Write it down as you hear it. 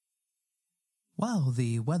Well,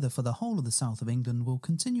 the weather for the whole of the south of England will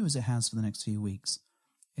continue as it has for the next few weeks.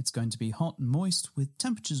 It's going to be hot and moist, with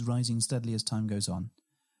temperatures rising steadily as time goes on.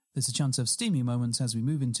 There's a chance of steamy moments as we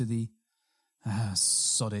move into the...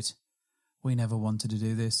 sod it. We never wanted to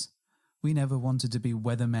do this. We never wanted to be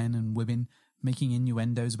weathermen and women making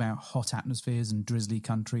innuendos about hot atmospheres and drizzly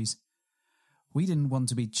countries. We didn't want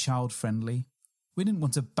to be child-friendly. We didn't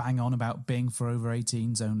want to bang on about being for over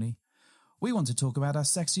 18s only. We want to talk about our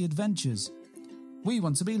sexy adventures. We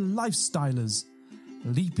want to be lifestylers,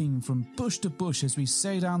 leaping from bush to bush as we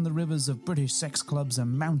sail down the rivers of British sex clubs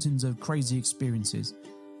and mountains of crazy experiences.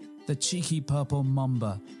 The cheeky purple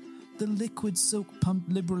mamba, the liquid silk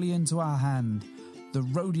pumped liberally into our hand, the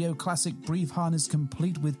rodeo classic brief harness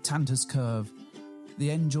complete with Tantus curve,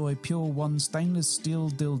 the Enjoy Pure One stainless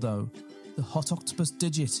steel dildo, the hot octopus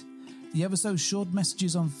digit, the ever so short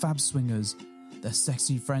messages on Fab Swingers, the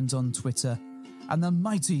sexy friends on Twitter, and the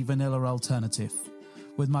mighty vanilla alternative.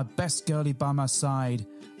 With my best girlie by my side,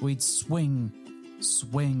 we'd swing,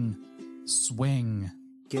 swing, swing.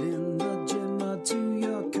 Get in the gym or to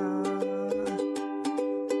your car.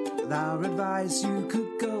 With our advice, you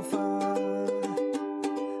could go far.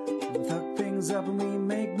 We fuck things up and we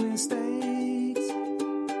make mistakes.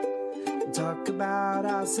 And talk about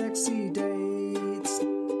our sexy dates.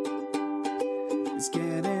 It's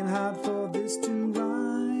getting hard for this to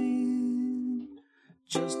rhyme.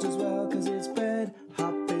 Just as well, 'cause it's bed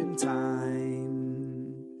hopping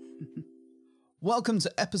time. Welcome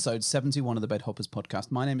to episode 71 of the Bed Hoppers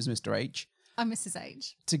podcast. My name is Mr. H. I'm Mrs.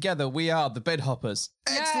 H. Together we are the Bed Hoppers.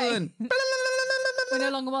 Excellent! We're no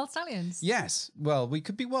longer wild stallions. Yes, well, we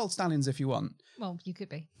could be wild stallions if you want, Well, you could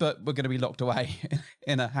be. but we're going to be locked away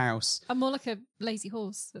in a house. I'm more like a lazy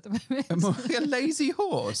horse at the moment. A lazy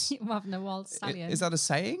horse? Rather than a wild stallion. Is that a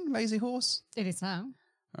saying, lazy horse? It is now.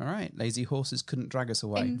 All right, lazy horses couldn't drag us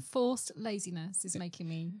away. Enforced laziness is making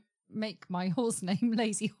me make my horse name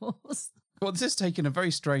Lazy Horse. Well, this is taking a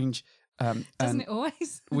very strange Doesn't and it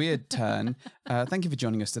always? weird turn. Thank you for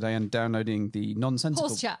joining us today and downloading the nonsensical...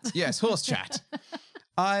 Horse chat. Yes, horse chat.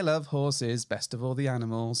 I love horses, best of all the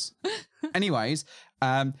animals. Anyways,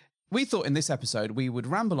 we thought in this episode we would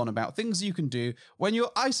ramble on about things you can do when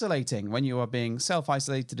you're isolating, when you are being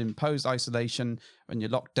self-isolated, imposed isolation, when you're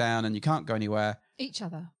locked down and you can't go anywhere. Each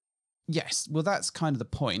other. Yes, well, that's kind of the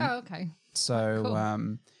point. Oh, okay. So, Cool.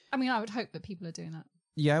 I mean, I would hope that people are doing that.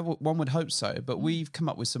 yeah, one would hope so. But we've come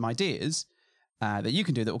up with some ideas that you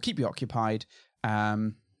can do that will keep you occupied.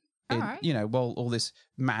 Alright. You know, while all this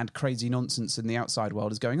mad, crazy nonsense in the outside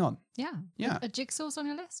world is going on. Yeah. Yeah. A jigsaw's on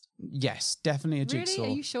your list? Yes, definitely a jigsaw.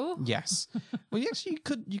 Really? Are you sure? Yes. Well, yes, you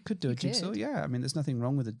could do a jigsaw. could. Yeah, I mean, there's nothing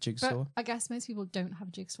wrong with a jigsaw. But I guess most people don't have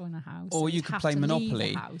a jigsaw in a house. Or so you you'd could have play to Monopoly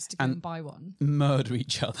leave the house to go and- and buy one. Murder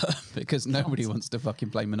each other because nobody wants to fucking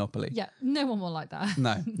play Monopoly. Yeah, no one will like that.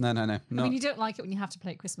 No. I mean, you don't like it when you have to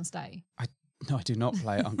play it Christmas Day. No, I do not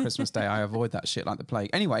play it on Christmas Day. I avoid that shit like the plague.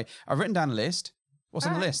 Anyway, I've written down a list. What's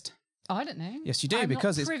on the Alright. list? I don't know. Yes, you do, I'm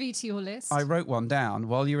because not it's... privy to your list. I wrote one down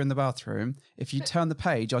while you were in the bathroom. If you turn the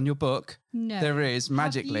page on your book, No. there is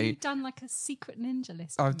magically... Have you done like a secret ninja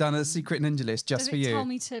list? I've done a secret ninja list just Does for it you. tell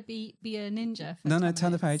me to be a ninja? For No, 10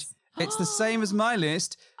 turn the page. minutes? It's the same as my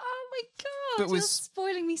list. Oh my god! But You're with-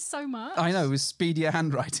 spoiling me so much. I know, with speedier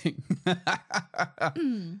handwriting.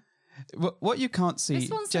 What you can't see... This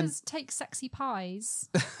one says take sexy pies.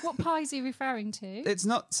 What pies are you referring to? It's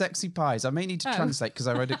not sexy pies. I may need to Oh. translate because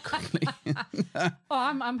I wrote it quickly. Oh,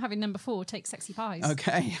 I'm having number 4. Take sexy pies.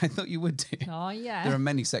 Okay, I thought you would do. Oh yeah. There are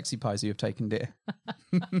many sexy pies you have taken, dear.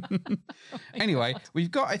 Anyway, we've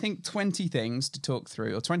got, I think, 20 things to talk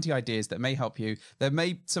through, or 20 ideas that may help you.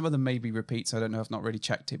 Some of them may be repeats. I don't know. I've not really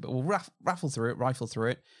checked it, but we'll rifle through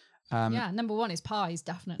it. Yeah, number 1 is pies,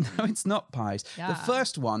 definitely. No, it's not pies. Yeah. The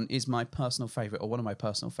first one is my personal favourite, or one of my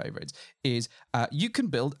personal favourites, is you can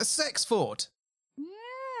build a sex fort.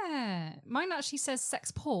 Yeah. Mine actually says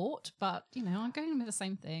sex port, but I'm going with the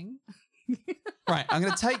same thing. Right, I'm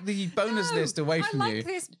going to take the bonus No, list away from I like you.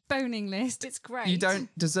 this boning list. It's great. You don't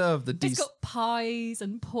deserve the It's got pies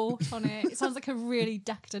and port on it. It sounds like a really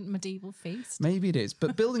decadent medieval feast. Maybe it is,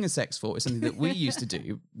 but building a sex fort is something that we used to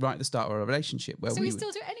do right at the start of our relationship. Where So we we would-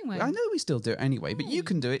 still do it anyway. I know we still do it anyway, but you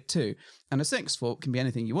can do it too. And a sex fort can be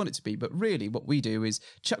anything you want it to be. But really, what we do is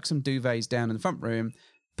chuck some duvets down in the front room,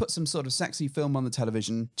 put some sort of sexy film on the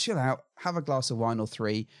television, chill out, have a glass of wine or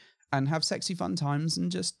 3, and have sexy fun times and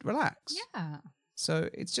just relax. Yeah. So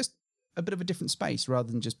it's just a bit of a different space rather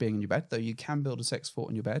than just being in your bed, though you can build a sex fort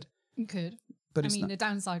in your bed. You could. But I it's mean, not. the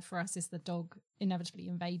downside for us is the dog inevitably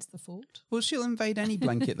invades the fort. Well, she'll invade any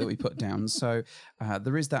blanket that we put down. So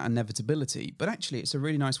there is that inevitability. But actually, it's a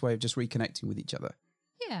really nice way of just reconnecting with each other.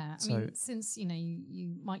 Yeah, I mean, since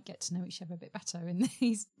you might get to know each other a bit better in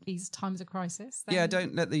these times of crisis. Then... Yeah,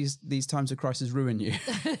 don't let these times of crisis ruin you.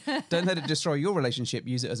 Don't let it destroy your relationship.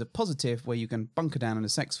 Use it as a positive where you can bunker down in a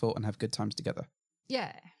sex fort and have good times together.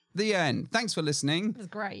 Yeah. The end. Thanks for listening. It was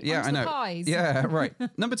great. Yeah, Onto I know. The pies. Yeah, right.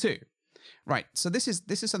 Number 2. Right. So this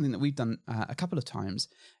is something that we've done a couple of times.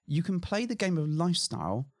 You can play the game of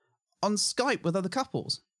lifestyle on Skype with other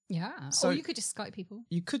couples. Yeah. So or you could just Skype people.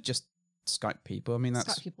 You could just Skype people. I mean,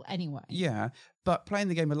 that's Skype people anyway. Yeah, but playing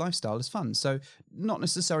the game of lifestyle is fun. So not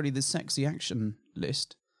necessarily the sexy action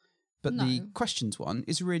list, but the questions one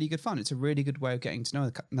is really good fun. It's a really good way of getting to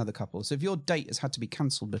know another couple. So if your date has had to be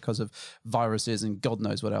cancelled because of viruses and God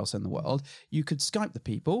knows what else in the world, you could Skype the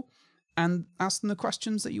people and ask them the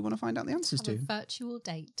questions that you want to find out the answers to. A virtual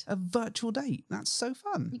date. A virtual date. That's so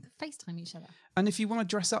fun. You could FaceTime each other. And if you want to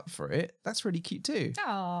dress up for it, that's really cute too.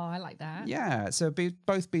 Oh, I like that. Yeah, so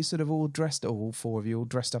both be sort of all dressed, or all 4 of you all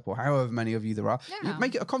dressed up, or however many of you there are. Yeah.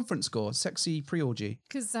 Make it a conference score, sexy pre-orgy.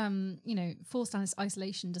 Because, forced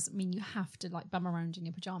isolation doesn't mean you have to like bum around in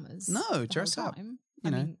your pajamas. No, dress up.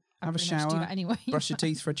 Have a shower, do that anyway. brush your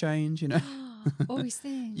teeth for a change, All these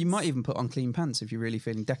things. You might even put on clean pants if you're really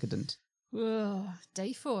feeling decadent. Ugh,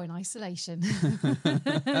 day 4 in isolation.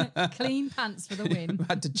 Clean pants for the win.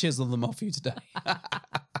 I had to chisel them off you today.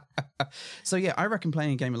 So yeah, I reckon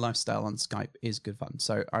playing a game of lifestyle on Skype is good fun.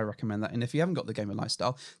 So I recommend that. And if you haven't got the game of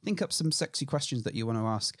lifestyle, think up some sexy questions that you want to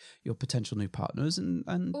ask your potential new partners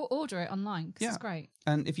and or order it online because it's great.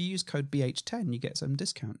 And if you use code BH10, you get some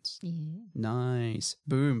discounts. Yeah. Nice.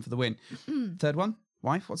 Boom for the win. Third one,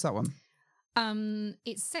 wife, what's that one?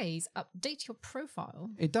 It says update your profile.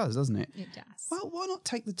 It does, doesn't it? It does. Well, why not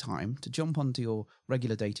take the time to jump onto your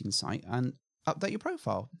regular dating site and update your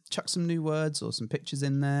profile? Chuck some new words or some pictures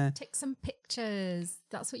in there. Take some pictures.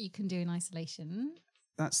 That's what you can do in isolation.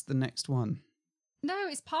 That's the next one. No,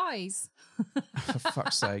 it's pies. For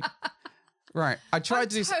fuck's sake. Right, I tried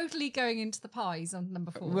to do... totally going into the pies on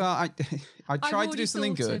number 4. Well, I tried to do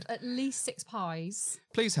something good. At least 6 pies.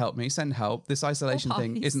 Please help me. Send help. This isolation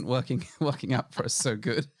thing isn't working out for us so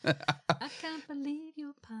good. I can't believe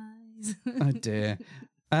your pies. Oh dear.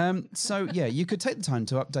 So yeah, you could take the time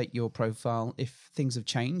to update your profile if things have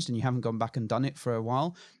changed and you haven't gone back and done it for a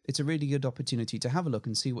while. It's a really good opportunity to have a look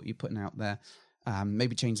and see what you're putting out there.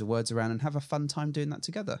 Maybe change the words around and have a fun time doing that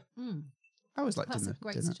together. I always like That's doing a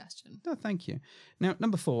great that. suggestion. Oh, thank you. Now,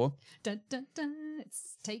 number 4. Dun, dun, dun.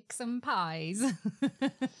 Let's take some pies.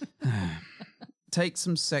 Take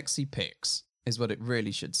some sexy pics is what it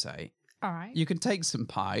really should say. All right. You can take some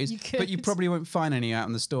pies, You but you could. probably won't find any out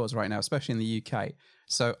in the stores right now, especially in the UK.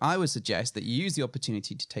 So I would suggest that you use the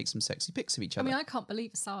opportunity to take some sexy pics of each other. I mean, I can't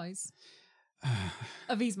believe the size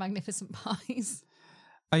of these magnificent pies.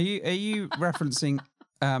 Are you referencing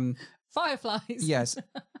Fireflies. yes,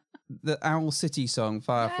 the Owl City song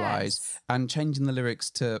Fireflies Yes. and changing the lyrics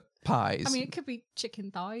to pies? I mean, it could be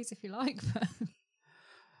chicken thighs if you like, but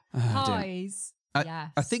Oh, dear. pies.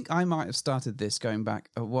 Yes. I think I might have started this going back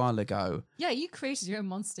a while ago. Yeah, you created your own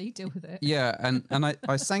monster. You deal with it. Yeah, and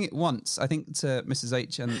I sang it once, I think to Mrs.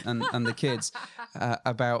 H and the kids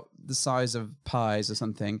about the size of pies or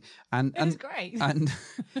something. And It was great. And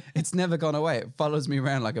it's never gone away. It follows me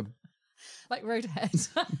around like a... Like road ahead.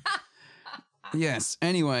 Yes,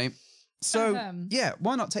 anyway. So, yeah,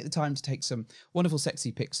 why not take the time to take some wonderful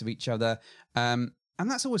sexy pics of each other? And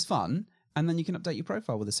that's always fun. And then you can update your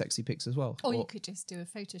profile with the sexy pics as well. Or you could just do a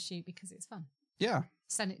photo shoot because it's fun. Yeah.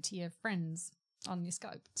 Send it to your friends on your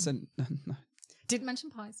Skype. No. Didn't mention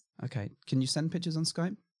pies. Okay. Can you send pictures on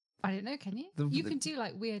Skype? I don't know, can you? You can do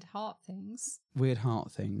like weird heart things. Weird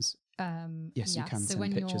heart things. Yes, you can so send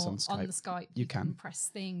when pictures you're on Skype. the Skype, you can press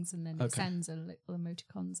things and then it sends a little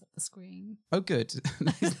emoticons up the screen. Oh, good.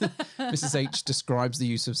 Mrs. H describes the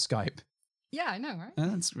use of Skype. Yeah, I know, right?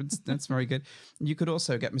 That's very good. You could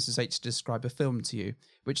also get Mrs. H to describe a film to you,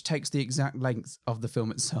 which takes the exact length of the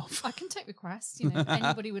film itself. I can take requests. If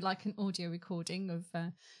anybody would like an audio recording of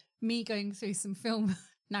me going through some film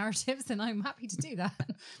narratives, then I'm happy to do that.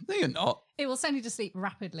 No, you're not. It will send you to sleep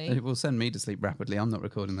rapidly. It will send me to sleep rapidly. I'm not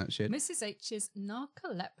recording that shit. Mrs. H's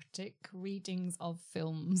narcoleptic readings of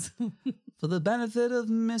films. For the benefit of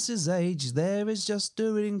Mrs. H, there is just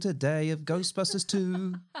a reading today of Ghostbusters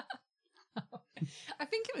 2. I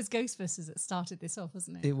think it was Ghostbusters that started this off,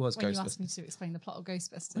 wasn't it? It was when Ghostbusters. you asked me to explain the plot of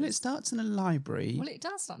Ghostbusters. Well, it starts in a library. Well, it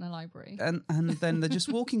does start in a library. And then they're just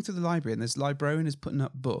walking through the library and this librarian is putting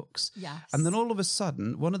up books. Yes. And then all of a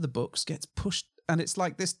sudden, one of the books gets pushed and it's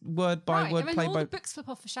like this word by word and then play all by... the books flip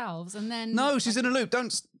off the shelves and then... No, she's in a loop.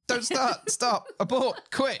 Don't start. Stop. Abort.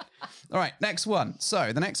 Quit. All right, next one.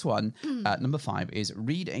 So the next one, number 5, is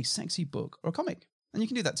read a sexy book or a comic. And you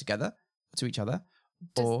can do that together, to each other.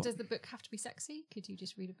 Does the book have to be sexy? Could you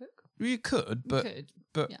just read a book? You could, but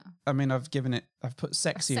yeah. I mean, I've put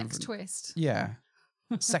sexy A sex twist. Yeah.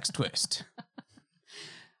 Sex twist.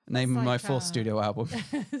 Name of my fourth studio album.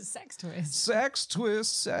 Sex twist. Sex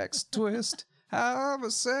twist, sex twist. Have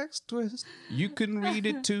a sex twist. You can read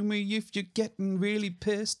it to me if you're getting really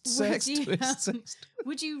pissed. Sex twist.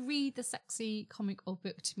 Would you read the sexy comic or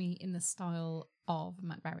book to me in the style of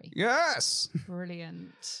Matt Berry? Yes.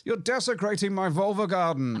 Brilliant. You're desecrating my vulva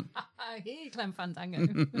garden. Here, Clem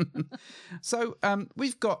Fandango. So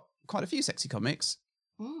we've got quite a few sexy comics.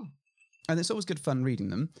 And it's always good fun reading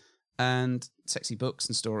them. And sexy books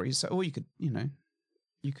and stories. So, or you could, read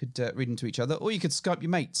them to each other, or you could Skype your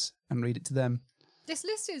mates and read it to them. This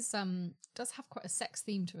list does have quite a sex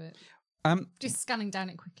theme to it. Just scanning down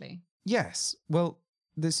it quickly. Yes. Well,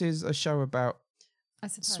 this is a show about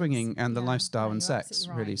swinging and the lifestyle and sex,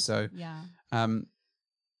 right. Really. So, yeah. I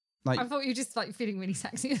thought you were just feeling really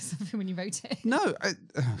sexy or something when you voted. No,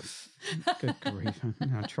 good grief!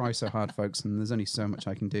 I try so hard, folks, and there's only so much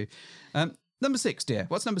I can do. Number 6, dear.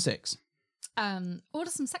 What's number 6?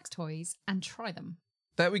 Order some sex toys and try them.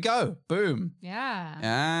 There we go. Boom. Yeah.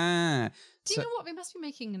 Ah. Do you know what? They must be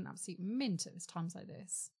making an absolute mint at times like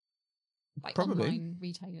this. Like probably. Online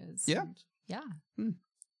retailers. Yeah. Yeah.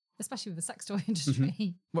 Especially with the sex toy industry. Mm-hmm.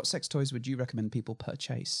 What sex toys would you recommend people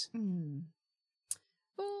purchase?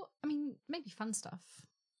 Well, I mean, maybe fun stuff.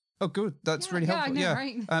 Oh, good. That's really helpful. I know,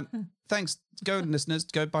 right? Thanks. Go, listeners.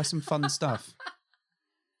 Go buy some fun stuff.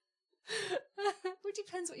 It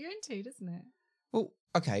depends what you're into, doesn't it? Well,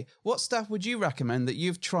 okay. What stuff would you recommend that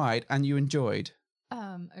you've tried and you enjoyed?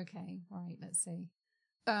 Okay, right. Let's see.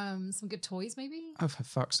 Some good toys, maybe. Oh, for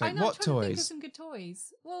fuck's sake! I know, what I'm trying toys? To think of some good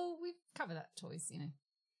toys. Well, we've covered that toys,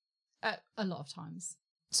 a lot of times.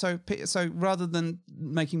 So rather than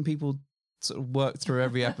making people sort of work through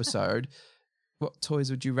every episode, what toys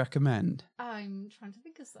would you recommend? I'm trying to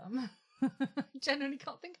think of some. I genuinely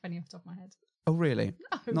can't think of any off the top of my head. Oh, really?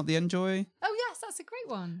 No. Not the Enjoy? Oh, yes, that's a great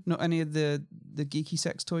one. Not any of the geeky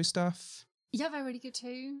sex toy stuff? Yeah, they're really good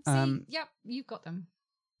too. See, yep, you've got them.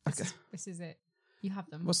 This is it. You have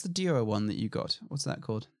them. What's the duo one that you got? What's that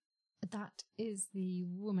called? That is the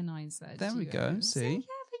Womanizer. There we go. See? Yeah,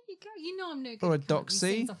 there you go. You know I'm no good. Or a at coming up with Doxy.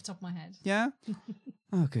 things off the top of my head. Yeah?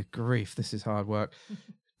 Oh, good grief. This is hard work.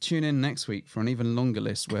 Tune in next week for an even longer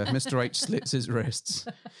list where Mr. H slits his wrists.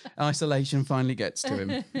 Isolation finally gets to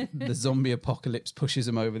him. The zombie apocalypse pushes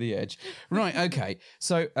him over the edge. Right, okay.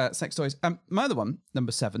 So, sex toys. My other one,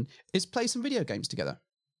 number 7, is play some video games together.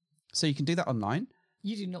 So you can do that online.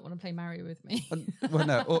 You do not want to play Mario with me.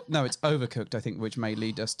 No, it's Overcooked, I think, which may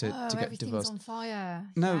lead us to get divorced. On fire.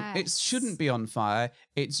 No, yes. It shouldn't be on fire.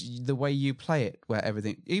 It's the way you play it, where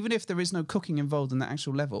everything, even if there is no cooking involved in the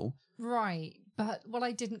actual level. Right. But what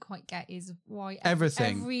I didn't quite get is why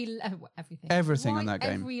everything why on that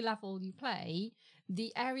game. Every level you play,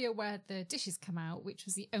 the area where the dishes come out, which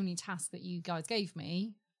was the only task that you guys gave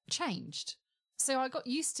me, changed. So I got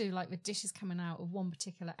used to the dishes coming out of one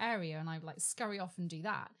particular area, and I would scurry off and do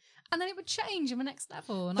that, and then it would change in the next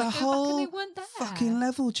level, and I'd go back and they weren't there. Fucking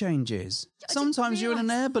level changes. Sometimes you're in an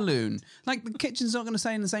air balloon. The kitchen's not going to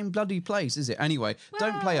stay in the same bloody place, is it? Anyway,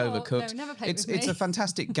 don't play Overcooked. No, never play it's with me. It's a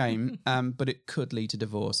fantastic game, but it could lead to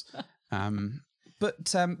divorce.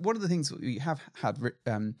 But one of the things that we have had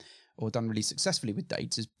or done really successfully with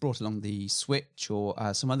dates is brought along the Switch or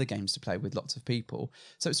some other games to play with lots of people.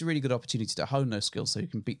 So it's a really good opportunity to hone those skills so you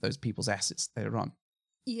can beat those people's assets later on.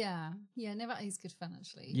 Yeah, no, that is good fun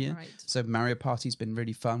actually. Yeah, right. So Mario Party's been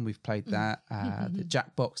really fun. We've played that. The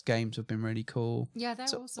Jackbox games have been really cool. Yeah, they're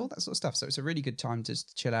awesome. All that sort of stuff. So it's a really good time to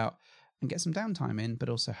just chill out and get some downtime in, but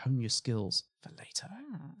also hone your skills for later.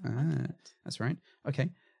 That's right. Okay,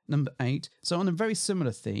 number 8. So on a very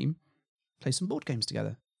similar theme, play some board games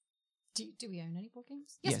together. Do we own any board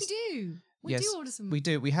games? Yes, we do. We do order some. We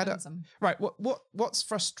do. We had right. What's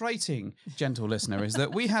frustrating, gentle listener, is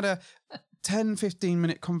that we had a 10-15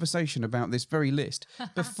 minute conversation about this very list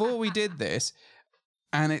before we did this,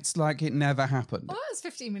 and it's like it never happened. Well, that was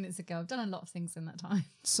 15 minutes ago. I've done a lot of things in that time.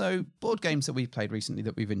 So board games that we've played recently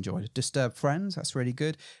that we've enjoyed: Disturb Friends, that's really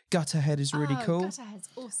good. Gutterhead is really cool. Gutterhead's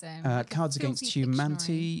awesome. Cards Against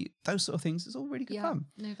Humanity, those sort of things. It's all really good fun.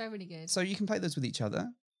 No, they're really good. So you can play those with each other.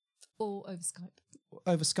 Or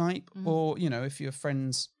over Skype. Or, if your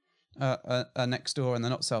friends are next door and they're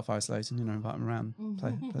not self-isolating, invite them around,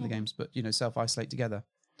 play the games, but, self-isolate together.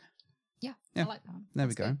 Yeah, I like that. There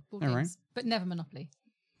we go. All right. But never Monopoly.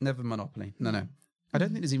 Never Monopoly. No. I don't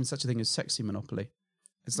think there's even such a thing as sexy Monopoly.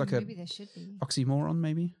 It's like maybe there should be. Oxymoron,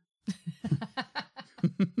 maybe.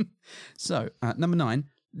 So, number 9,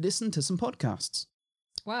 listen to some podcasts.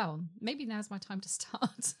 Well, maybe now's my time to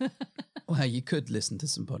start. Well, you could listen to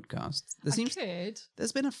some podcasts.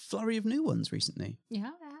 There's been a flurry of new ones recently.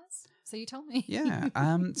 Yeah, there has. So you told me. Yeah.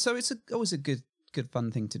 So it's always a good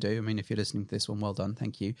fun thing to do. I mean, if you're listening to this one, well done,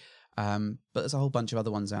 thank you. But there's a whole bunch of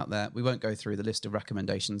other ones out there. We won't go through the list of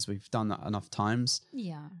recommendations. We've done that enough times.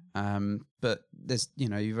 Yeah. But there's,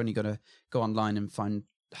 you've only got to go online and find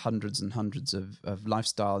hundreds and hundreds of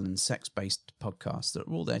lifestyle and sex-based podcasts that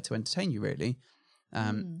are all there to entertain you, really.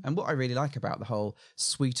 And what I really like about the whole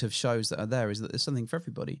suite of shows that are there is that there's something for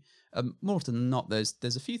everybody. More often than not,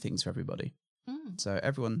 there's a few things for everybody. So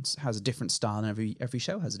everyone has a different style, and every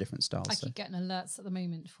show has a different style. I keep getting alerts at the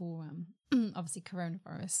moment for obviously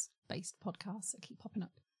coronavirus-based podcasts that keep popping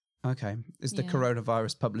up. Okay. Is the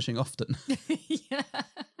coronavirus publishing often? Yeah.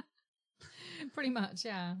 Pretty much,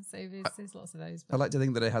 yeah. So there's lots of those. But... I like to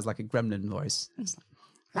think that it has like a gremlin voice. It's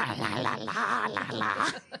like, la, la, la, la, la, la.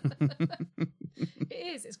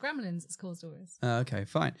 It is. It's Gremlins it's caused all this. Okay,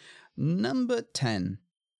 fine. Number 10.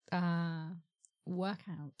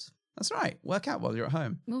 Workout. That's right. Work out while you're at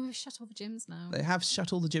home. Well, we've shut all the gyms now. They have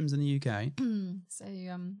shut all the gyms in the UK. So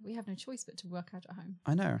we have no choice but to work out at home.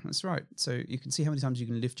 I know. That's right. So you can see how many times you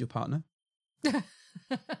can lift your partner.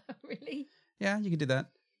 Really? Yeah, you can do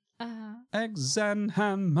that. Eggs and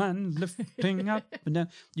ham and lifting up and down.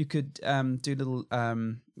 You could do little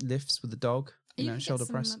lifts with the dog. Shoulder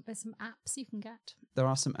press. There's some apps you can get. There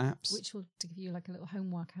are some apps. Which will give you like a little home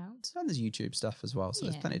workout. And there's YouTube stuff as well. So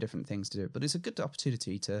there's plenty of different things to do. But it's a good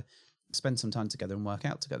opportunity to spend some time together and work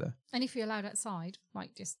out together. And if you're allowed outside,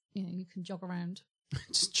 like just, you can jog around.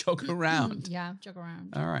 Just jog around. Yeah, jog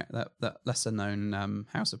around. All right. That lesser known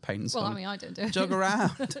House of Pain song. Well, I mean, I don't do it. Jog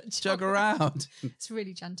around. Jog around. It's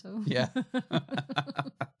really gentle. Yeah.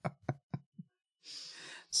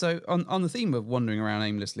 So on the theme of wandering around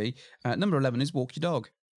aimlessly, number 11 is walk your dog.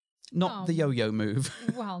 Not the yo-yo move.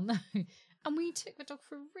 Well, no. And we took the dog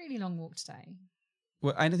for a really long walk today.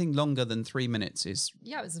 Well, anything longer than 3 minutes is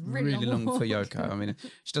it was a really long walk for Yoko. I mean,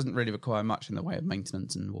 she doesn't really require much in the way of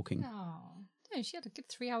maintenance and walking. No, she had a good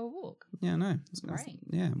 3-hour walk. Yeah, no. It's great.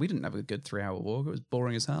 Yeah, we didn't have a good 3-hour walk. It was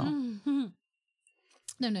boring as hell. Mm-hmm.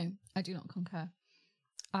 No, I do not concur.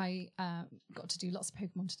 I got to do lots of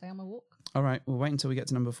Pokemon today on my walk. All right, we'll wait until we get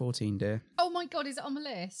to number 14, dear. Oh my God, is it on the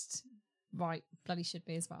list? Right, bloody should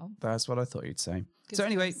be as well. That's what I thought you'd say. Good so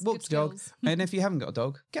anyway, skills, walk your dog. And if you haven't got a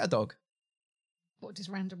dog, get a dog. What, just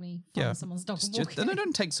randomly find someone's dog and walk it? No,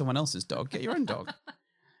 don't take someone else's dog. Get your own dog.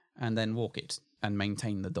 And then walk it and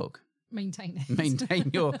maintain the dog. Maintain it.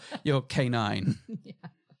 Maintain your canine. Yeah.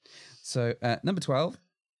 So number 12,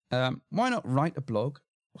 why not write a blog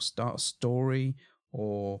or start a story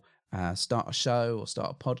or start a show or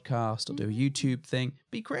start a podcast or do a YouTube thing?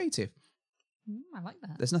 Be creative. I like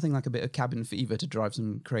that. There's nothing like a bit of cabin fever to drive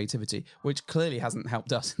some creativity, which clearly hasn't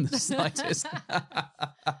helped us in the slightest.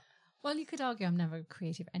 Well, you could argue I'm never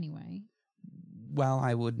creative anyway. Well,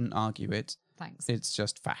 I wouldn't argue it. Thanks. It's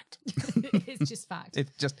just fact. It's just fact. It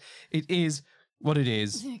is what it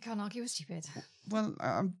is. You can't argue with stupid. Well,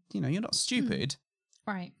 you're not stupid.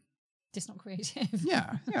 Right. Just not creative.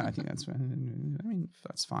 Yeah, I think that's. I mean,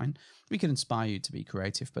 that's fine. We can inspire you to be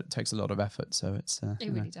creative, but it takes a lot of effort. So it's.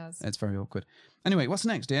 It really does. It's very awkward. Anyway, what's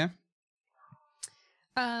next, dear?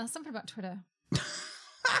 Something about Twitter.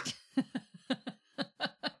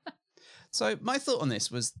 So my thought on this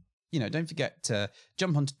was, don't forget to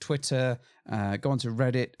jump onto Twitter, go onto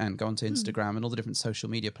Reddit, and go onto Instagram and all the different social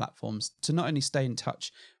media platforms to not only stay in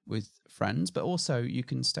touch with friends, but also you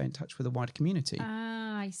can stay in touch with a wider community.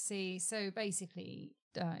 I see. So basically,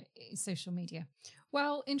 social media.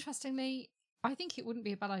 Well, interestingly, I think it wouldn't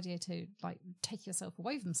be a bad idea to take yourself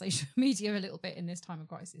away from social media a little bit in this time of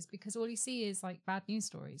crisis, because all you see is bad news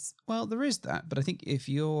stories. Well, there is that, but I think if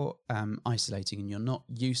you're isolating and you're not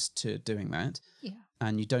used to doing that,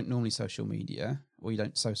 and you don't normally social media, or you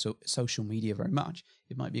don't social media very much,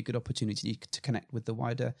 it might be a good opportunity to connect with the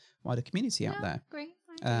wider community out there. Agree.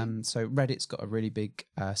 So Reddit's got a really big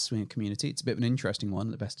swinger community. It's a bit of an interesting one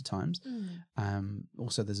at the best of times.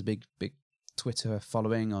 Also, there's a big Twitter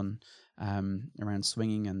following on around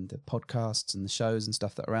swinging and the podcasts and the shows and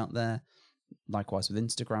stuff that are out there. Likewise with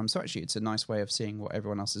Instagram. So actually, it's a nice way of seeing what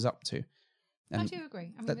everyone else is up to. And I do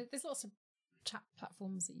agree. I mean, there's lots of chat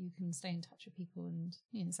platforms that you can stay in touch with people and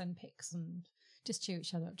send pics and just cheer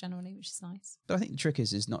each other up generally, which is nice. But I think the trick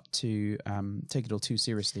is not to take it all too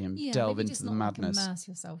seriously and delve into the madness. Immerse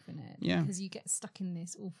yourself in it, because you get stuck in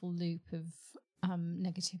this awful loop of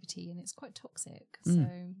negativity, and it's quite toxic. So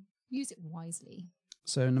use it wisely.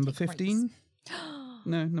 So number 15?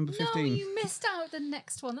 No, number 15. No, you missed out the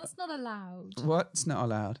next one. That's not allowed. What? It's not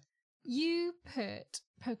allowed. You put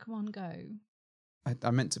Pokemon Go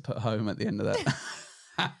I meant to put home at the end of that.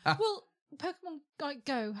 Well, Pokemon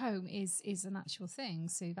Go Home is an actual thing,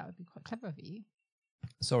 so that would be quite clever of you.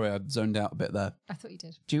 Sorry, I zoned out a bit there. I thought you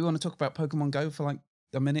did. Do you want to talk about Pokemon Go for like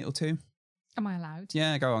a minute or two? Am I allowed?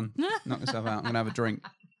 Yeah, go on. Knock yourself out. I'm going to have a drink.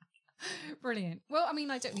 Brilliant. Well, I mean,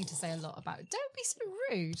 I don't need to say a lot about it. Don't be so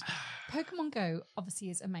rude. Pokemon Go obviously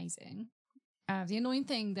is amazing. The annoying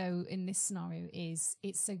thing, though, in this scenario is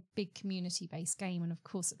it's a big community-based game. And, of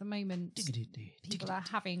course, at the moment, people are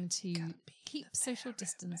having to keep social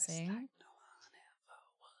distancing.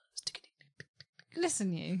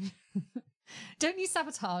 Listen, you. Don't you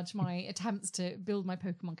sabotage my attempts to build my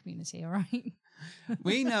Pokemon community, all right?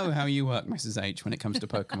 We know how you work, Mrs. H, when it comes to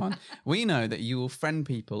Pokemon. We know that you will friend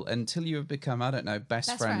people until you have become, I don't know,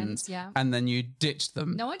 best friends. Yeah. And then you ditch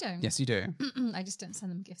them. No, I don't. Yes, you do. I just don't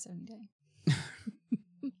send them gifts every day.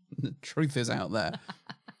 The truth is out there.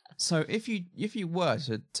 So if you were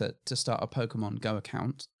to start a Pokemon Go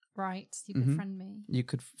account, right, you could friend me. You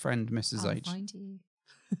could friend Mrs. I'll H. find you.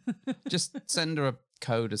 Just send her a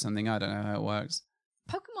code or something. I don't know how it works.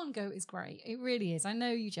 Pokemon Go is great. It really is. I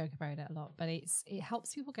know you joke about it a lot, but it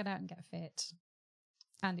helps people get out and get fit,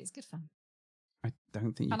 and it's good fun. I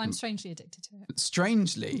don't think. I'm strangely addicted to it.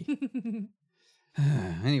 Strangely.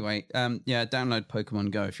 Anyway, download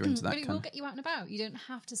Pokemon Go if you're into that. But it will get you out and about. You don't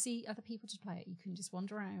have to see other people to play it. You can just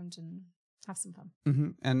wander around and have some fun.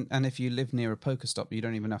 Mm-hmm. And if you live near a Pokestop, you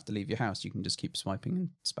don't even have to leave your house. You can just keep swiping and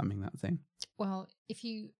spamming that thing. Well, if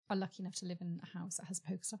you are lucky enough to live in a house that has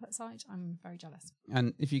a Pokestop outside, I'm very jealous.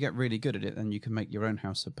 And if you get really good at it, then you can make your own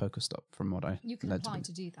house a Pokestop. From what you can apply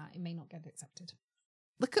to do that. It may not get accepted.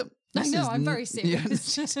 Look at. I know, I'm very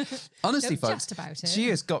serious. Yeah, honestly, folks, just about it. She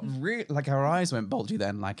has got like her eyes went bulgy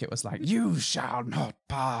then, like it was like, you shall not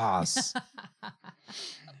pass.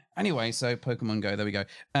 Anyway, so Pokemon Go, there we go.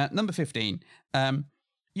 Number 15,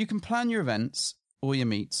 you can plan your events or your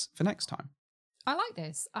meets for next time. I like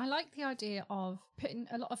this. I like the idea of putting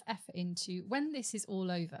a lot of effort into when this is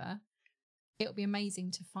all over. It'll be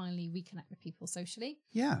amazing to finally reconnect with people socially.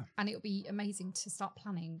 Yeah. And it'll be amazing to start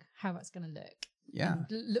planning how that's going to look. Yeah. And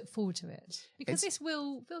look forward to it. Because this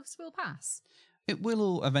will pass. It will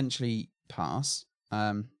all eventually pass.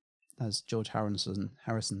 As George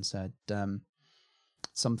Harrison said,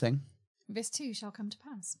 something. This too shall come to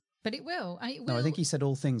pass. But it will. No, I think he said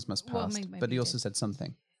all things must pass. Well, maybe but he also said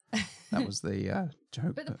something. That was the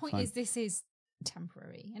joke. But the point is, this is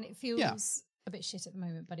temporary. And it feels a bit shit at the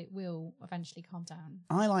moment, but it will eventually calm down.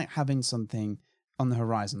 I like having something on the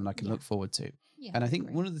horizon that I can look forward to. Yeah, and I think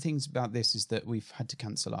one of the things about this is that we've had to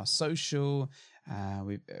cancel our social. All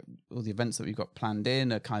the events that we've got planned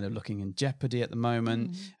in are kind of looking in jeopardy at the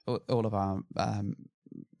moment. All of our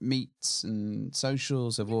meets and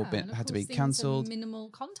socials have all had to be cancelled. Minimal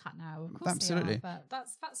contact now, of course. Absolutely, but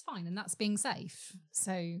that's fine, and that's being safe.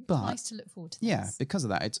 So it's nice to look forward to this. Yeah, because of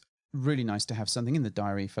that, it's really nice to have something in the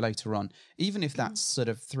diary for later on, even if that's sort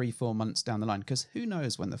of 3-4 months down the line, because who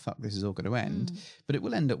knows when the fuck this is all going to end. But it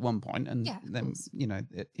will end at one point, and then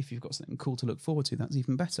if you've got something cool to look forward to, that's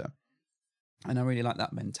even better. And I really like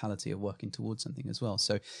that mentality of working towards something as well.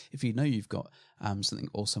 So if you know you've got something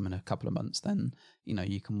awesome in a couple of months, then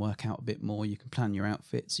you can work out a bit more. You can plan your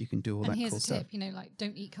outfits. You can do all that cool stuff. And here's a tip: like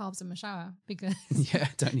don't eat carbs in the shower, because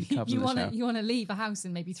don't eat carbs in the shower. You want to leave a house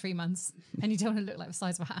in maybe 3 months, and you don't want to look like the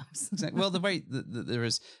size of a house. Exactly. Well, the way that there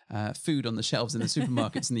is food on the shelves in the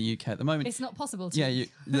supermarkets in the UK at the moment, it's not possible to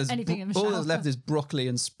eat anything in the all shower. that's left is broccoli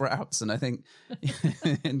and sprouts, and I think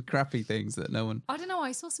and crappy things that no one. I don't know.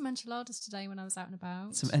 I saw some enchiladas today when I was out and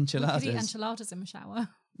about. Some enchiladas. We could eat enchiladas in the shower.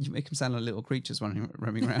 You make them sound like little creatures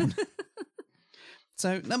roaming around.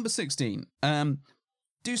 So, number 16,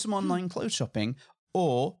 do some online clothes shopping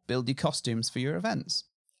or build your costumes for your events.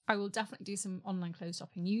 I will definitely do some online clothes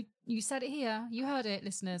shopping. You said it here. You heard it,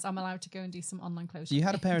 listeners. I'm allowed to go and do some online clothes shopping. You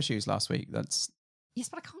had a pair of shoes last week. Yes,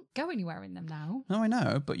 but I can't go anywhere in them now. No, I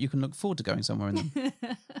know, but you can look forward to going somewhere in them.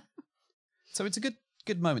 So it's a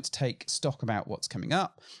good moment to take stock about what's coming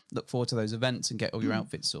up, look forward to those events and get all your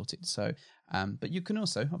outfits sorted. So, but you can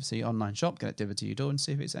also obviously online shop, get it delivered to your door and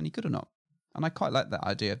see if it's any good or not. And I quite like that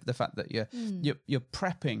idea, the fact that you're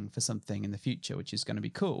prepping for something in the future, which is going to be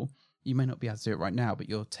cool. You may not be able to do it right now, but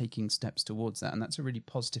you're taking steps towards that. And that's a really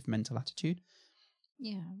positive mental attitude.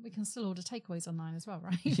 Yeah, we can still order takeaways online as well,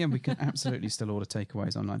 right? Yeah, we can absolutely still order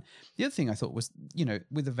takeaways online. The other thing I thought was,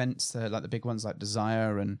 with events like the big ones like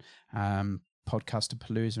Desire and Podcaster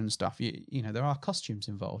Palooza and stuff, there are costumes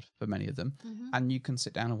involved for many of them. And you can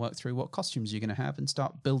sit down and work through what costumes you're going to have and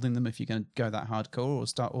start building them if you're going to go that hardcore, or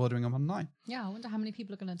start ordering them online. Yeah, I wonder how many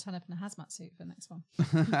people are going to turn up in a hazmat suit for the next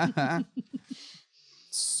one.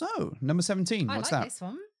 So, number 17, what's that? I like this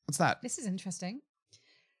one. What's that? This is interesting.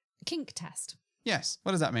 Kink test. Yes.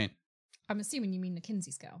 What does that mean? I'm assuming you mean the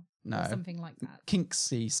Kinsey scale. No. Or something like that.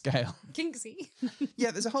 Kinksy scale. Kinksy.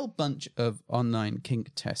 Yeah, there's a whole bunch of online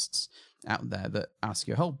kink tests out there that ask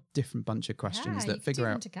you a whole different bunch of questions that figure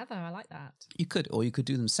out. Do them together. I like that. You could, or you could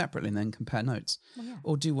do them separately and then compare notes. Well, yeah.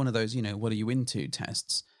 Or do one of those, what are you into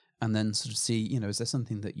tests, and then sort of see, is there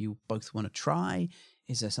something that you both want to try?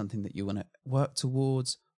 Is there something that you want to work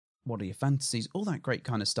towards? What are your fantasies? All that great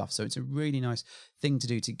kind of stuff. So it's a really nice thing to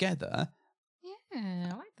do together. Yeah,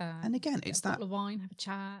 I like that. And again, Get it's a that bottle of wine, have a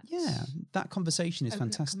chat. Yeah, that conversation is Open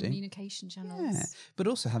up fantastic. Communication channels. Yeah, but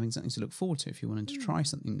also having something to look forward to if you wanted to try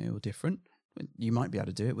something new or different. You might be able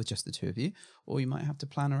to do it with just the two of you, or you might have to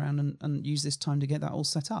plan around and use this time to get that all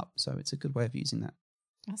set up. So it's a good way of using that.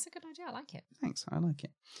 That's a good idea. I like it. Thanks, I like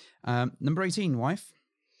it. Number 18, wife.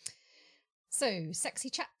 So, sexy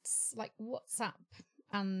chats like WhatsApp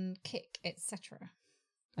and Kik, etc.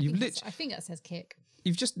 I think it says Kik.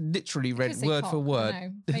 You've just literally read Say word cock, for word.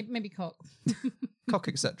 Maybe cock. Cock,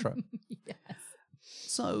 etc. Yes.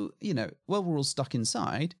 So, while we're all stuck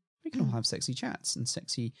inside, we can all have sexy chats and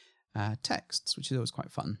sexy texts, which is always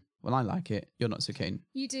quite fun. Well, I like it. You're not so keen.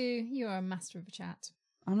 You do. You are a master of a chat.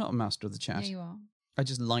 I'm not a master of the chat. Yeah, you are. I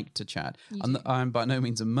just like to chat. You do. I'm by no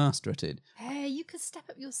means a master at it. Hey, you could step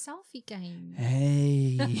up your selfie game.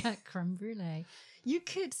 Hey. Creme brulee. You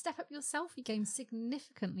could step up your selfie game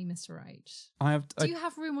significantly, Mr. H. Do you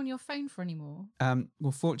have room on your phone for any more?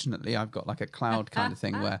 Well, fortunately, I've got like a cloud kind of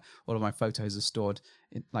thing where all of my photos are stored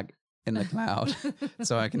in the cloud,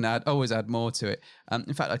 so I can always add more to it.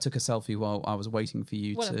 In fact, I took a selfie while I was waiting for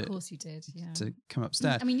you of course you did, yeah. to come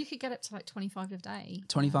upstairs. I mean, you could get up to like 25 a day.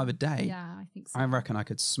 25 a day? Yeah, I think so. I reckon I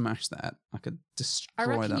could smash that. I could destroy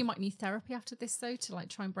that. I reckon you might need therapy after this, though, to like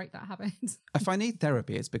try and break that habit. If I need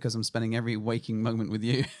therapy, it's because I'm spending every waking moment with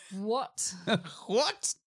you. What?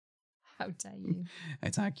 What? How dare you?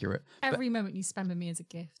 It's accurate. Every moment you spend with me is a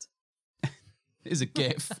gift. Is a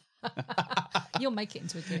GIF. You'll make it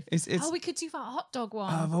into a gift. We could do that hot dog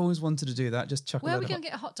one. I've always wanted to do that. Just chuck. Where are we going to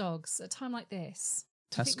get hot dogs at a time like this?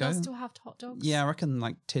 Do you think Tesco? they'll still have hot dogs? Yeah, I reckon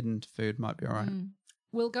like tinned food might be all right.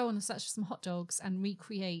 We'll go on a search for some hot dogs and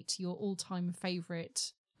recreate your all-time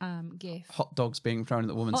favourite GIF. Hot dogs being thrown at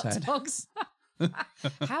the woman's head. Hot dogs.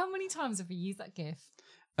 How many times have we used that GIF?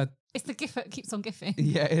 It's the GIF that keeps on GIFing.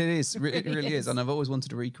 Yeah, it is. It really is. And I've always wanted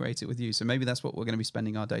to recreate it with you. So maybe that's what we're going to be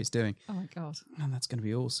spending our days doing. Oh my God. And that's going to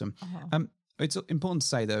be awesome. Oh. It's important to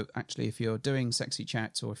say, though, actually, if you're doing sexy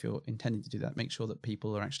chats or if you're intending to do that, make sure that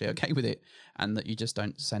people are actually okay with it and that you just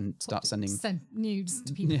don't send nudes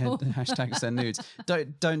to people. Yeah, hashtag send nudes.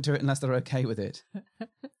 Don't do it unless they're okay with it.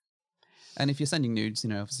 And if you're sending nudes,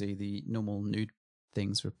 obviously the normal nude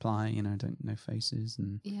things reply, don't know faces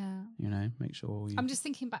and, make sure you... I'm just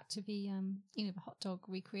thinking back to the hot dog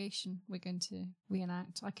recreation we're going to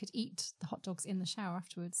reenact. I could eat the hot dogs in the shower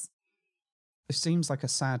afterwards. It seems like a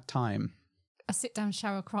sad time. A sit-down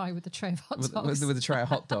shower cry with a tray of hot dogs. With a tray of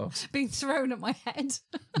hot dogs. Being thrown at my head.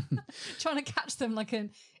 Trying to catch them like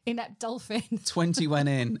an inept dolphin. 20 went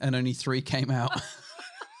in and only 3 came out.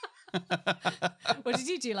 What did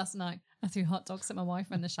you do last night? I threw hot dogs at my wife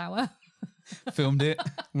in the shower. Filmed it.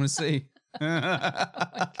 I want to see. Oh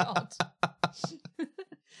my God.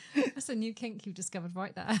 That's a new kink you've discovered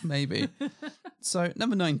right there. Maybe. So,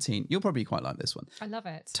 number 19. You'll probably quite like this one. I love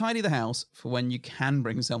it. Tidy the house for when you can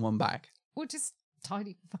bring someone back. Or just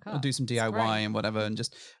tidy the fuck up. Or do some DIY and whatever and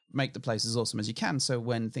just make the place as awesome as you can. So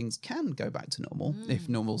when things can go back to normal, if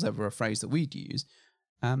normal's ever a phrase that we'd use,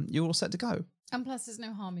 you're all set to go. And plus, there's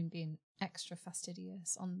no harm in being extra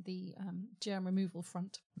fastidious on the germ removal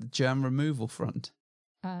front. The germ removal front?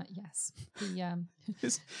 Yes. The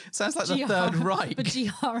sounds like the Third Reich. The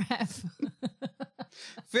GRF.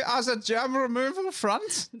 Wir also germ removal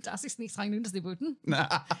front? Das ist nicht sein unter die Boden.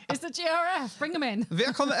 It's the GRF. Bring them in.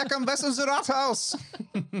 Wer kommt am besten zu Rathaus?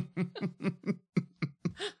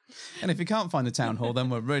 And if you can't find the town hall, then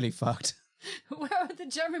we're really fucked. Where are the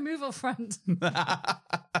germ removal front?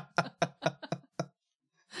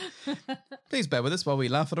 Please bear with us while we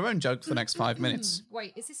laugh at our own joke for the next 5 minutes.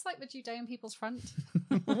 Wait, is this like the Judean People's Front?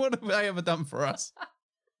 What have they ever done for us?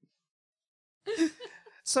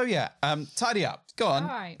 So yeah, tidy up. Go on. All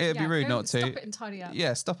right. It'd be rude not to. Stop it and tidy up.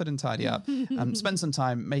 Yeah, stop it and tidy up. Spend some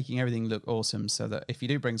time making everything look awesome so that if you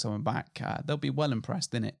do bring someone back, they'll be well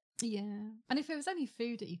impressed, innit? Yeah. And if there was any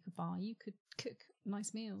food that you could buy, you could cook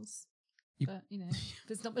nice meals. But,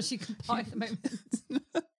 there's not much you can buy at the moment.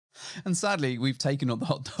 And sadly, we've taken all the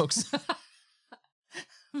hot dogs.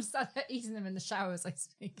 I'm sat there eating them in the shower as I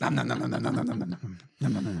speak. Nom, nom, nom, nom, nom, nom, nom, nom, nom,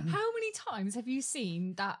 nom, nom, nom. How many times have you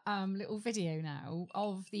seen that little video now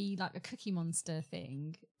of the like a Cookie Monster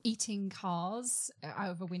thing eating cars out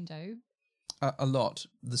of a window? A lot.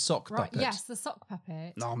 The sock Right, puppet. yes, the sock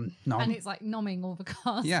puppet. Nom, nom. And it's like nomming all the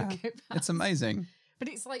cars. Yeah, that go past. it's amazing. But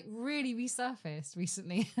it's like really resurfaced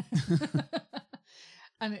recently.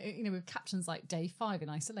 And, with captions like day 5 in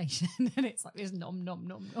isolation. And it's like this nom, nom,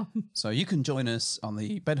 nom, nom. So you can join us on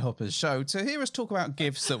the Bedhoppers show to hear us talk about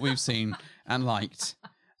gifts that we've seen and liked.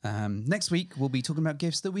 Next week, we'll be talking about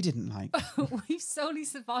gifts that we didn't like. We've solely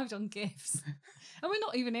survived on gifts. And we're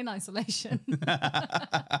not even in isolation.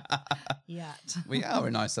 Yet. We are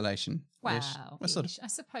in isolation. Wow. We're sort of, I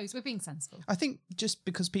suppose we're being sensible. I think just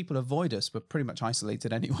because people avoid us, we're pretty much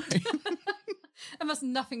isolated anyway. It has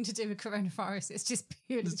nothing to do with coronavirus. It's just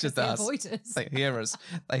purely It's just they us. avoid us. They hear us.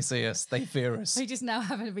 They see us. They fear us. They just now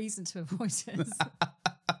have a reason to avoid us.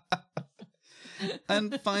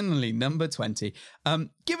 And finally, number 20.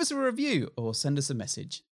 Give us a review or send us a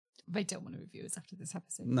message. They don't want to review us after this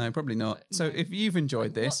episode. No, probably not. But So no. if you've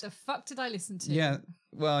enjoyed this, What the fuck did I listen to? yeah,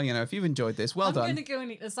 well, if you've enjoyed this, well I'm done. going to go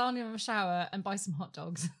and eat lasagna in my shower and buy some hot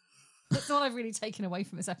dogs. That's all I've really taken away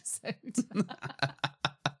from this episode.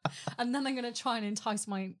 And then I'm going to try and entice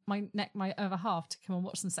my other half to come and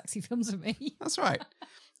watch some sexy films with me. That's right.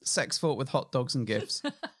 Sex fought with hot dogs and gifts.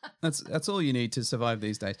 That's all you need to survive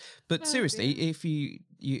these days. But seriously, dear.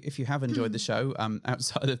 if you have enjoyed the show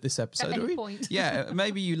outside of this episode, At any or point. yeah,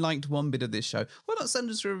 maybe you liked one bit of this show, why not send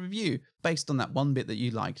us a review based on that one bit that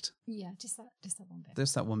you liked? Yeah, just that one bit.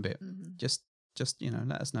 Just that one bit. Just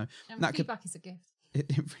let us know. And That could- feedback is a gift.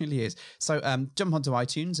 It really is. So jump onto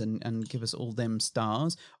iTunes and give us all them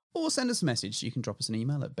stars, or send us a message. You can drop us an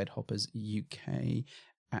email at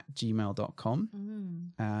bedhoppersuk@gmail.com.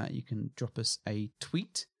 You can drop us a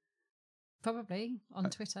tweet. Probably on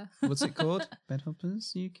Twitter. What's it called?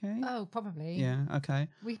 Bedhoppers UK? Oh, probably. Yeah, okay.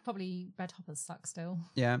 We probably bed hoppers suck still.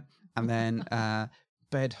 Yeah. And then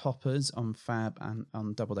Bedhoppers on Fab and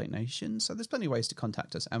on Double Date Nation. So there's plenty of ways to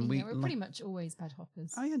contact us. And We're pretty much always bed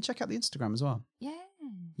hoppers. Oh, yeah, and check out the Instagram as well. Yeah.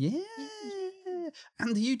 Yeah.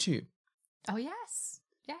 And the YouTube. Oh, yes.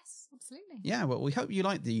 Yes, absolutely. Yeah, well, we hope you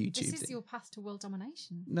like the YouTube This is thing. your path to world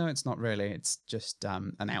domination. No, it's not really. It's just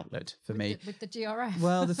an outlet for me. With the GRF.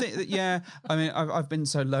 Well, the thing, yeah, I mean, I've been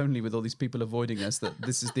so lonely with all these people avoiding us that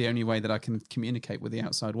this is the only way that I can communicate with the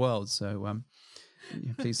outside world. So,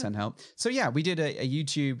 yeah, please send help. So, yeah, we did a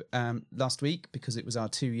YouTube last week because it was our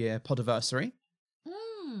 2-year podiversary.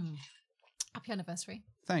 Happy anniversary.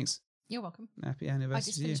 Thanks. You're welcome. Happy I anniversary.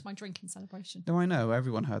 just to you. finished my drinking celebration. No, I know.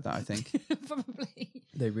 Everyone heard that, I think. Probably.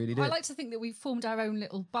 They really did. I like to think that we formed our own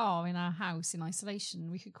little bar in our house in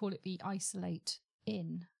isolation. We could call it the Isolate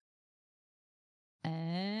Inn.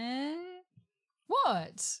 What?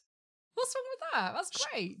 What's wrong with that? That's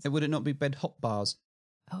great. Would it not be bed hop bars?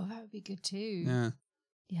 Oh, that would be good too. Yeah.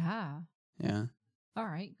 Yeah. Yeah. All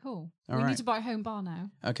right, cool. All we right. need to buy a home bar now.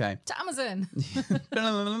 Okay. To Amazon.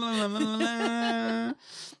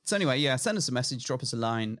 So anyway, yeah, send us a message, drop us a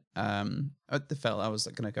line. I felt I was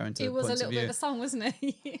going to go into It was a points little of bit view. of a song, wasn't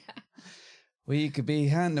it? Yeah. We could be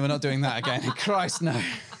hand. No, we're not doing that again. Christ, no.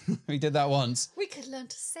 We did that once. We could learn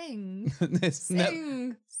to sing. It's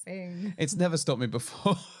Sing. it's never stopped me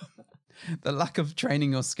before. The lack of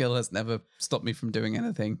training or skill has never stopped me from doing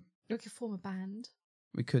anything. We could form a band.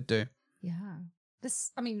 We could do. Yeah.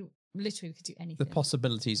 Literally, we could do anything. The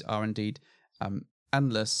possibilities are indeed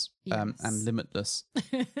endless Yes. and limitless.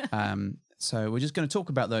 So we're just going to talk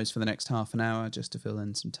about those for the next half an hour just to fill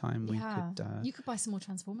in some time. Yeah. We could. You could buy some more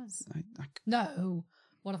Transformers. I No.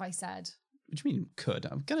 What have I said? What do you mean could?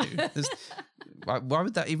 I'm going to. Why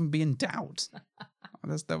would that even be in doubt?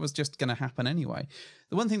 That was just going to happen anyway.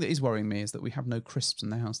 The one thing that is worrying me is that we have no crisps in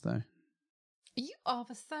the house, though. You are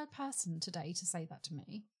the third person today to say that to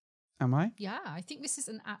me. Am I? Yeah, I think this is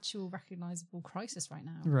an actual recognisable crisis right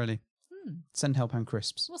now. Really? Send help and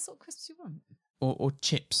crisps. What sort of crisps do you want? Or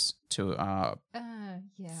chips to our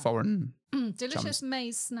Yeah. foreign Delicious chums.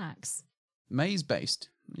 maize snacks. Maize based.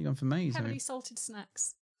 Are you going for maize? Heavily salted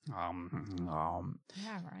snacks. Yeah,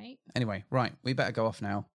 right. Anyway, right. We better go off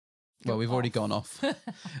now. Well, Go we've already off. gone off.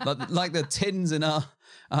 like the tins in our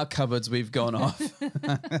cupboards, we've gone off.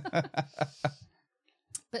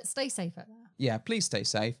 But stay safe out there. Yeah, please stay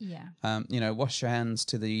safe. Yeah. Wash your hands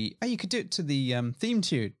to the... Oh, you could do it to the theme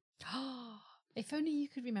tune. If only you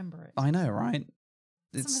could remember it. I know, right?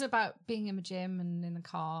 It's, Something about being in the gym and in the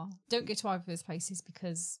car. Don't go to either of those places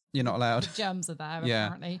because you're not allowed. the germs are there, Yeah.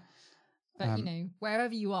 apparently. But,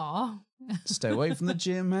 wherever you are. Stay away from the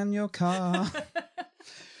gym and your car.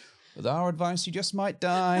 With our advice, you just might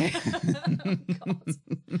die. God.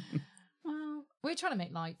 Well, we're trying to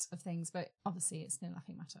make light of things, but obviously it's no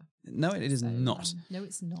laughing matter. No, it is not. No,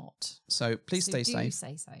 it's not. So please stay safe.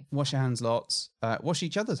 Stay safe. Wash your hands lots. Wash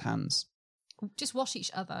each other's hands. Just wash each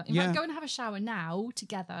other. In fact, go and have a shower now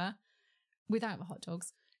together without the hot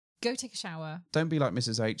dogs. Go take a shower. Don't be like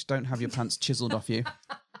Mrs. H. Don't have your pants chiseled off you.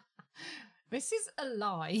 This is a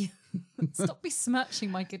lie. Stop besmirching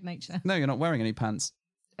my good nature. No, you're not wearing any pants.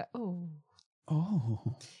 Oh.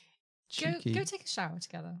 Cheeky. Go take a shower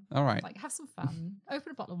together. All right. Like, have some fun.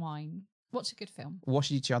 Open a bottle of wine. Watch a good film. Wash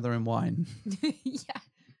each other in wine. Yeah.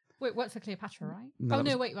 Wait, worked for Cleopatra, right?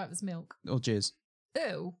 No, Wait, it was milk. Or jizz.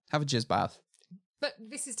 Ew. Have a jizz bath. But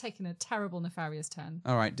this is taking a terrible, nefarious turn.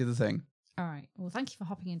 All right, do the thing. All right. Well, thank you for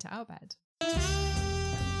hopping into our bed.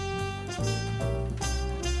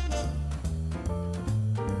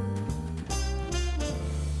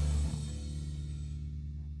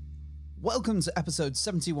 Welcome to episode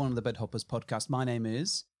 71 of the Bed Hoppers podcast. My name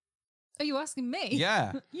is... Are you asking me?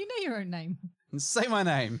 Yeah. You know your own name. Say my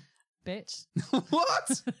name. Bitch.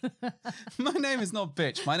 What? My name is not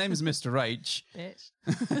bitch. My name is Mr. H. Bitch.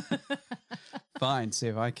 Fine, see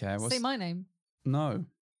if I care. Say my name. No.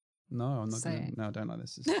 No, I'm not Say going to... it. No, I don't like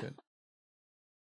this. This is good.